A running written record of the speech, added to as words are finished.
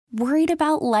Worried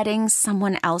about letting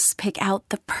someone else pick out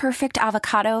the perfect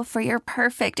avocado for your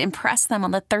perfect impress them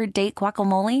on the third date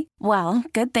guacamole? Well,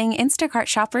 good thing Instacart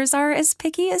shoppers are as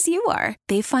picky as you are.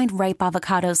 They find ripe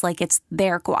avocados like it's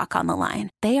their guac on the line.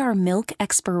 They are milk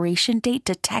expiration date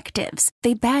detectives.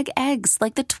 They bag eggs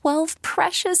like the 12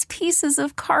 precious pieces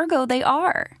of cargo they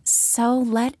are. So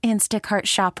let Instacart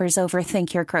shoppers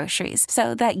overthink your groceries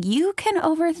so that you can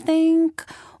overthink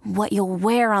what you'll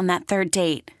wear on that third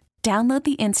date. Download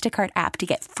the Instacart app to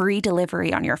get free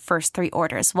delivery on your first 3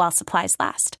 orders while supplies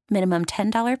last. Minimum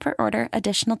 $10 per order.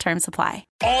 Additional terms apply.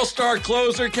 All-star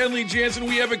closer Kenley Jansen,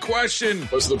 we have a question.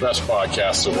 What's the best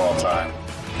podcast of all time?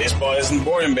 Baseball isn't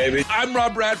boring, baby. I'm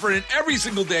Rob Bradford, and every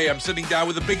single day I'm sitting down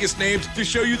with the biggest names to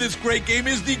show you this great game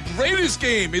is the greatest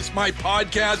game. It's my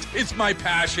podcast. It's my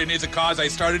passion. It's a cause I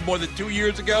started more than 2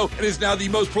 years ago and is now the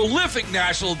most prolific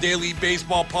national daily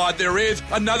baseball pod there is.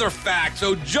 Another fact.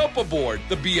 So jump aboard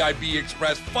the BIB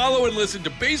Express. Follow and listen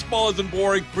to Baseball Isn't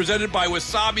Boring, presented by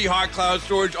Wasabi Hot Cloud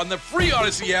Storage on the free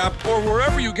Odyssey app or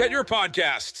wherever you get your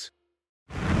podcasts.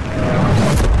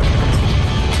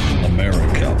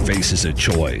 America faces a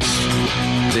choice.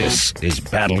 This is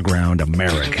Battleground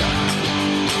America.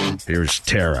 Here's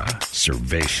Tara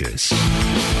Servatius.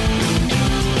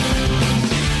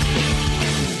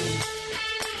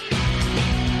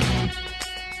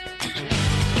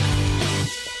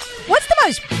 What's the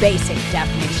most basic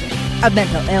definition of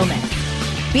mental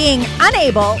illness? Being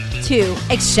unable to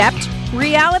accept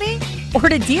reality or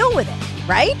to deal with it,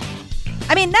 right?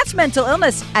 I mean, that's mental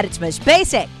illness at its most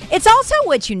basic. It's also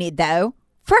what you need, though,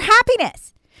 for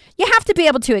happiness. You have to be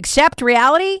able to accept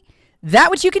reality,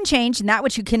 that which you can change and that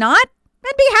which you cannot,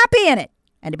 and be happy in it.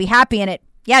 And to be happy in it,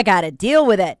 you got to deal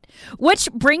with it.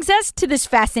 Which brings us to this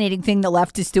fascinating thing the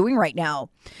left is doing right now.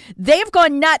 They've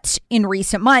gone nuts in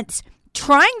recent months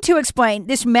trying to explain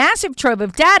this massive trove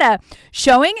of data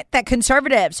showing that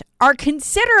conservatives are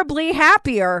considerably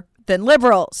happier than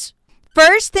liberals.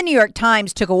 First, the New York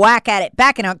Times took a whack at it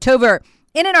back in October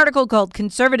in an article called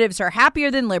Conservatives Are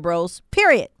Happier Than Liberals,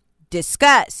 period.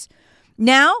 Discuss.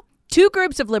 Now, 2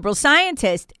 groups of liberal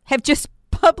scientists have just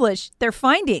published their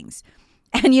findings.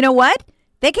 And you know what?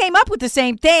 They came up with the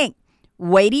same thing.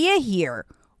 Wait till you hear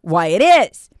why it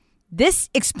is. This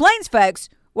explains, folks,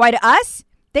 why to us,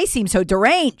 they seem so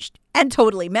deranged and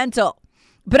totally mental.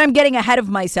 But I'm getting ahead of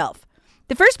myself.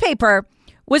 The first paper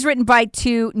was written by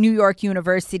 2 New York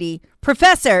University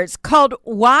professors called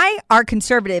Why Are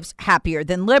Conservatives Happier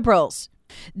Than Liberals?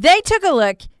 They took a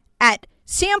look at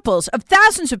samples of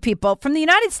thousands of people from the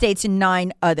United States and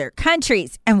 9 other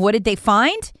countries. And what did they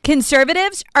find?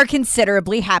 Conservatives are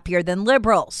considerably happier than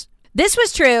liberals. This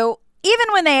was true even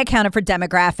when they accounted for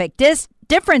demographic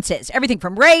differences, everything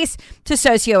from race to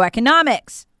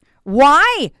socioeconomics.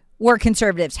 Why were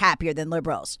conservatives happier than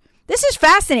liberals? This is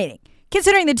fascinating,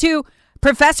 considering the 2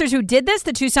 professors who did this,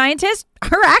 the 2 scientists,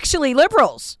 are actually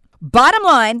liberals. Bottom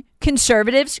line,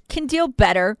 conservatives can deal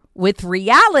better with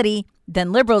reality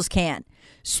than liberals can.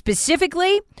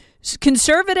 Specifically,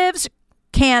 conservatives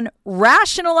can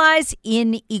rationalize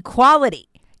inequality,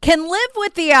 can live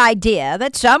with the idea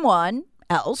that someone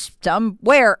else,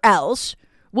 somewhere else,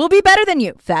 will be better than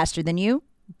you, faster than you,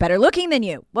 better looking than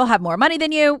you, will have more money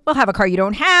than you, will have a car you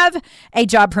don't have, a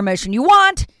job promotion you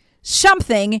want,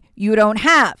 something you don't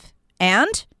have.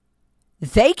 And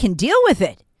they can deal with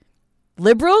it.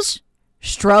 Liberals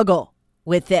struggle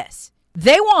with this.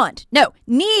 They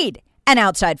need an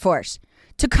outside force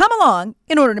to come along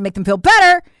in order to make them feel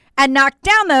better and knock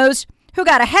down those who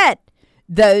got ahead.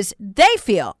 Those they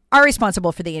feel are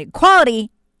responsible for the inequality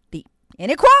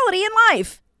in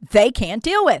life they can't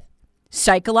deal with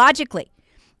psychologically.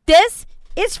 This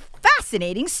is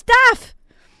fascinating stuff.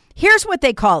 Here's what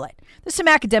they call it. There's some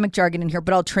academic jargon in here,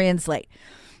 but I'll translate.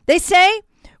 They say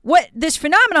what this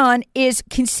phenomenon is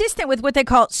consistent with what they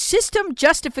call system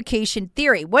justification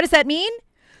theory. What does that mean?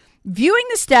 Viewing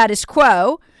the status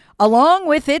quo, along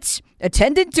with its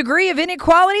attendant degree of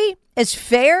inequality, as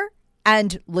fair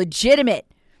and legitimate.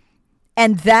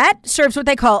 And that serves what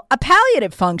they call a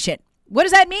palliative function. What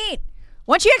does that mean?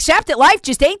 Once you accept that life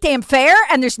just ain't damn fair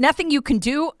and there's nothing you can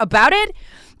do about it,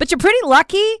 but you're pretty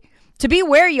lucky to be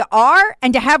where you are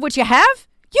and to have what you have,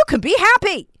 you can be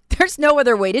happy. There's no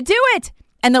other way to do it.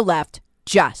 And the left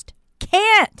just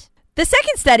can't. The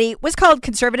second study was called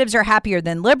Conservatives Are Happier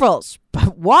Than Liberals.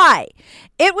 But why?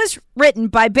 It was written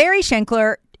by Barry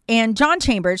Schenkler and John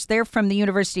Chambers. They're from the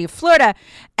University of Florida,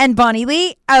 and Bonnie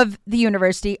Lee of the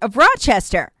University of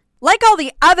Rochester. Like all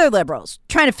the other liberals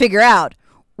trying to figure out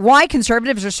why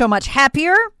conservatives are so much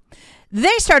happier,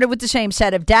 they started with the same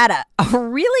set of data. A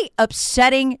really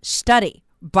upsetting study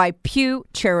by Pew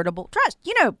Charitable Trust.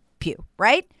 You know, Pew,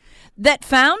 right? That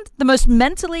found the most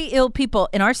mentally ill people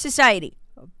in our society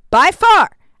by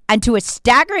far and to a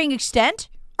staggering extent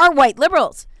are white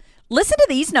liberals. Listen to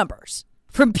these numbers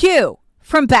from Pew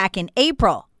from back in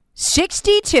April.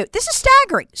 62, this is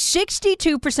staggering,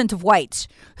 62% of whites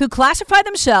who classify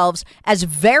themselves as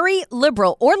very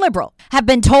liberal or liberal have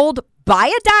been told by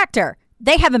a doctor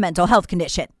they have a mental health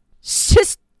condition.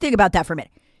 Just think about that for a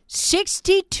minute.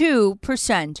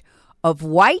 62% of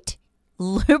white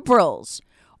liberals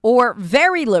or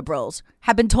very liberals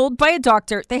have been told by a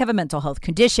doctor they have a mental health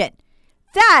condition.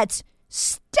 That's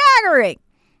staggering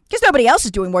because nobody else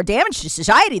is doing more damage to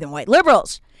society than white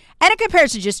liberals. And it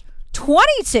compares to just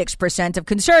 26% of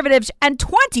conservatives and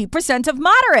 20% of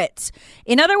moderates.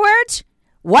 In other words,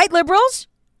 white liberals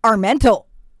are mental,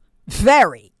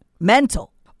 very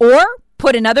mental, or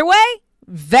put another way,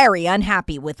 very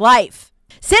unhappy with life.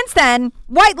 Since then,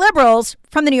 white liberals,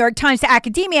 from the New York Times to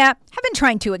academia, have been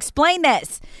trying to explain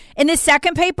this. In this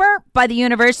second paper by the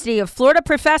University of Florida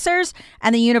professors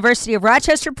and the University of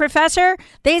Rochester professor,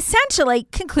 they essentially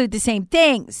conclude the same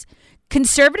things.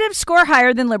 Conservatives score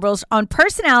higher than liberals on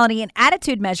personality and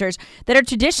attitude measures that are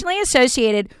traditionally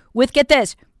associated with, get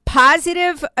this,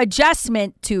 positive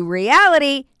adjustment to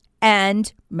reality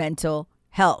and mental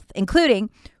health, including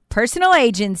personal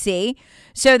agency.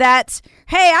 So that's,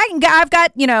 hey, I'm going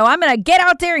to get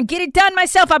out there and get it done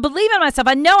myself. I believe in myself.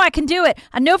 I know I can do it.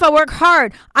 I know if I work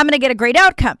hard, I'm going to get a great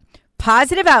outcome.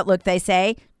 Positive outlook, they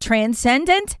say,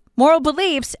 transcendent moral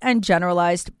beliefs and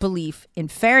generalized belief in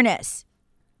fairness.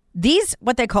 These,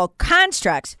 what they call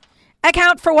constructs,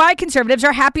 account for why conservatives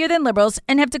are happier than liberals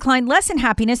and have declined less in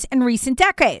happiness in recent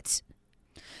decades.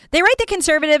 They write that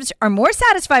conservatives are more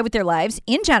satisfied with their lives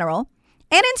in general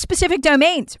and in specific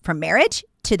domains, from marriage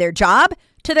to their job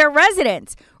to their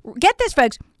residence. Get this,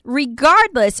 folks,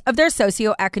 regardless of their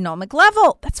socioeconomic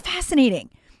level. That's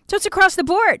fascinating. So it's across the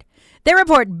board. They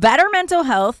report better mental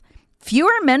health,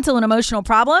 fewer mental and emotional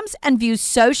problems, and view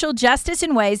social justice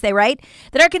in ways, they write,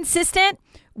 that are consistent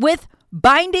with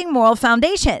binding moral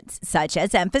foundations, such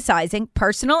as emphasizing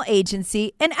personal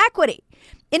agency and equity.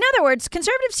 In other words,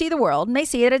 conservatives see the world and they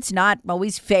see that it's not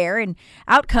always fair and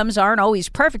outcomes aren't always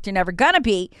perfect and never gonna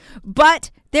be,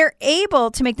 but they're able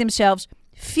to make themselves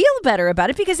feel better about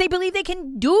it because they believe they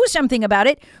can do something about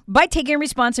it by taking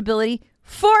responsibility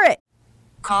for it.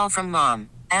 Call from mom.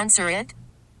 Answer it.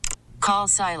 Call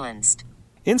silenced.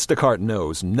 Instacart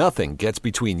knows nothing gets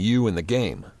between you and the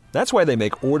game. That's why they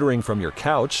make ordering from your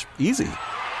couch easy.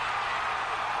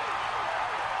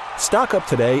 Stock up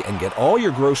today and get all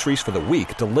your groceries for the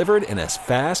week delivered in as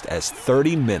fast as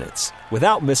 30 minutes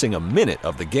without missing a minute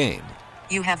of the game.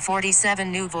 You have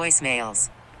 47 new voicemails.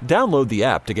 Download the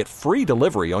app to get free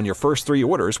delivery on your first 3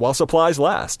 orders while supplies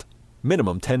last.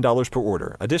 Minimum $10 per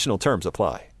order. Additional terms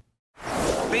apply.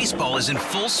 Baseball is in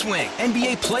full swing.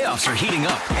 NBA playoffs are heating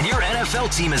up, and your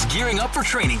NFL team is gearing up for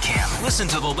training camp. Listen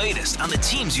to the latest on the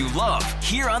teams you love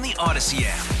here on the Odyssey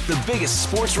app. The biggest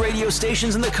sports radio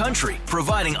stations in the country,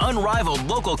 providing unrivaled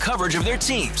local coverage of their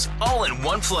teams, all in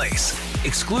one place.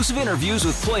 Exclusive interviews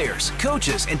with players,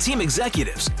 coaches, and team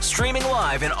executives, streaming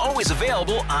live and always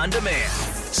available on demand.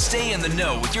 Stay in the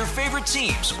know with your favorite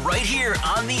teams right here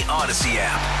on the Odyssey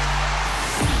app.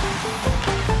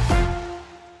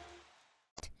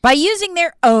 By using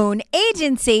their own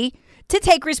agency to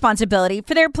take responsibility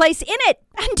for their place in it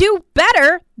and do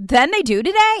better than they do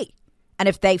today. And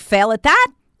if they fail at that,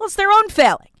 well, it's their own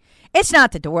failing. It's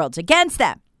not that the world's against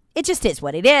them. It just is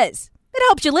what it is. It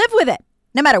helps you live with it,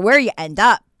 no matter where you end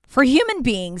up. For human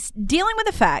beings, dealing with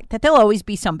the fact that there'll always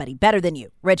be somebody better than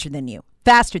you, richer than you,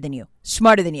 faster than you,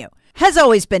 smarter than you, has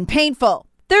always been painful.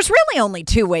 There's really only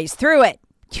 2 ways through it.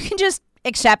 You can just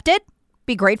accept it,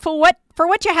 be grateful for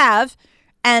what you have,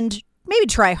 and maybe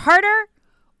try harder,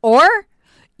 or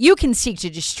you can seek to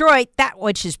destroy that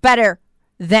which is better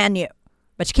than you.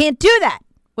 But you can't do that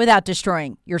without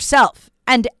destroying yourself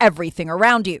and everything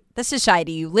around you, the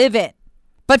society you live in.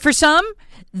 But for some,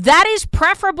 that is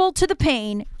preferable to the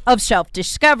pain of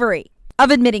self-discovery,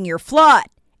 of admitting you're flawed.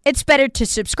 It's better to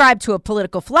subscribe to a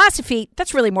political philosophy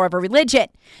that's really more of a religion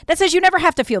that says you never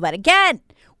have to feel that again.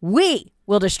 We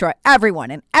will destroy everyone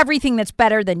and everything that's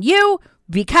better than you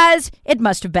because it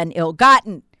must have been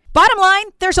ill-gotten. Bottom line,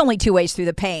 there's only 2 ways through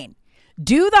the pain.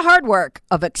 Do the hard work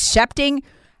of accepting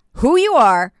who you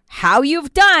are, how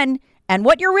you've done, and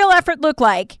what your real effort looked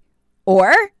like,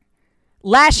 or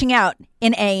lashing out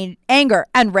in anger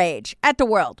and rage at the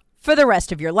world for the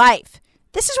rest of your life.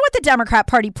 This is what the Democrat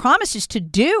Party promises to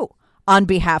do on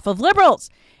behalf of liberals.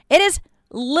 It is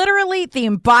literally the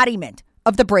embodiment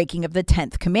of the breaking of the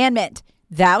 10th commandment.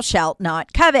 Thou shalt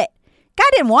not covet. God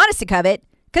didn't want us to covet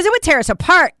because it would tear us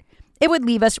apart. It would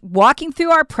leave us walking through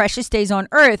our precious days on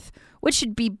earth, which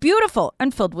should be beautiful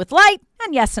and filled with light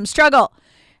and, yes, some struggle.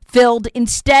 Filled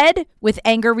instead with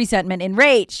anger, resentment, and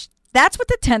rage. That's what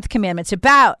the 10th commandment's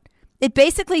about. It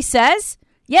basically says,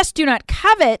 yes, do not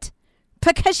covet,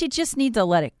 because you just need to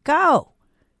let it go.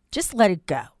 Just let it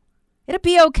go. It'll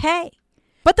be okay.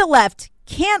 But the left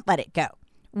can't let it go.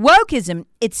 Wokeism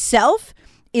itself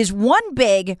is one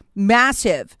big,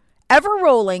 massive,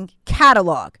 ever-rolling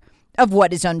catalog of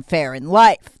what is unfair in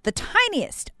life. The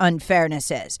tiniest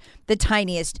unfairnesses, the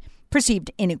tiniest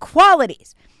perceived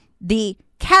inequalities, the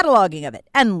cataloging of it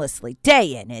endlessly,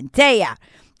 day in and day out,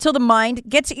 till the mind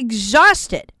gets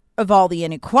exhausted of all the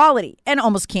inequality and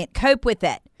almost can't cope with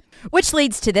it. Which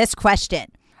leads to this question.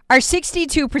 Are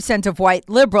 62% of white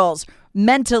liberals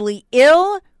mentally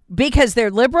ill because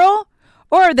they're liberal,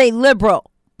 or are they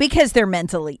liberal because they're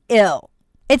mentally ill?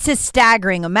 It's a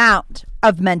staggering amount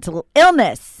of mental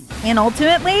illness and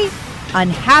ultimately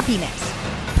unhappiness.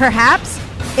 Perhaps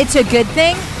it's a good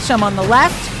thing some on the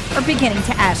left are beginning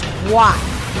to ask why.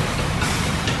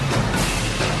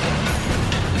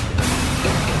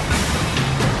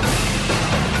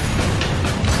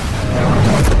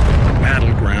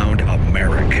 Battleground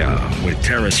America with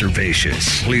Tara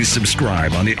Servatius. Please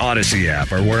subscribe on the Odyssey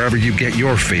app or wherever you get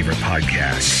your favorite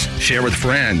podcasts. Share with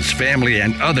friends, family,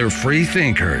 and other free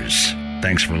thinkers.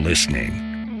 Thanks for listening.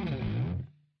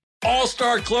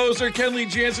 All-star closer Kenley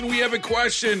Jansen, we have a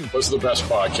question. What's the best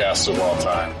podcast of all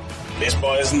time?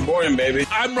 Baseball isn't boring, baby.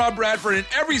 I'm Rob Bradford, and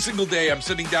every single day I'm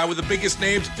sitting down with the biggest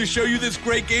names to show you this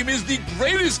great game is the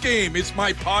greatest game. It's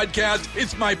my podcast.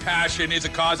 It's my passion. It's a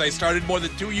cause I started more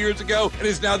than 2 years ago and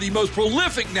is now the most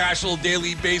prolific national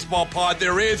daily baseball pod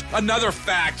there is. Another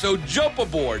fact. So jump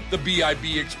aboard the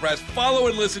BIB Express. Follow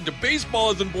and listen to Baseball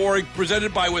Isn't Boring,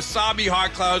 presented by Wasabi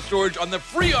Hot Cloud Storage on the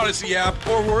free Odyssey app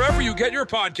or wherever you get your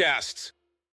podcasts.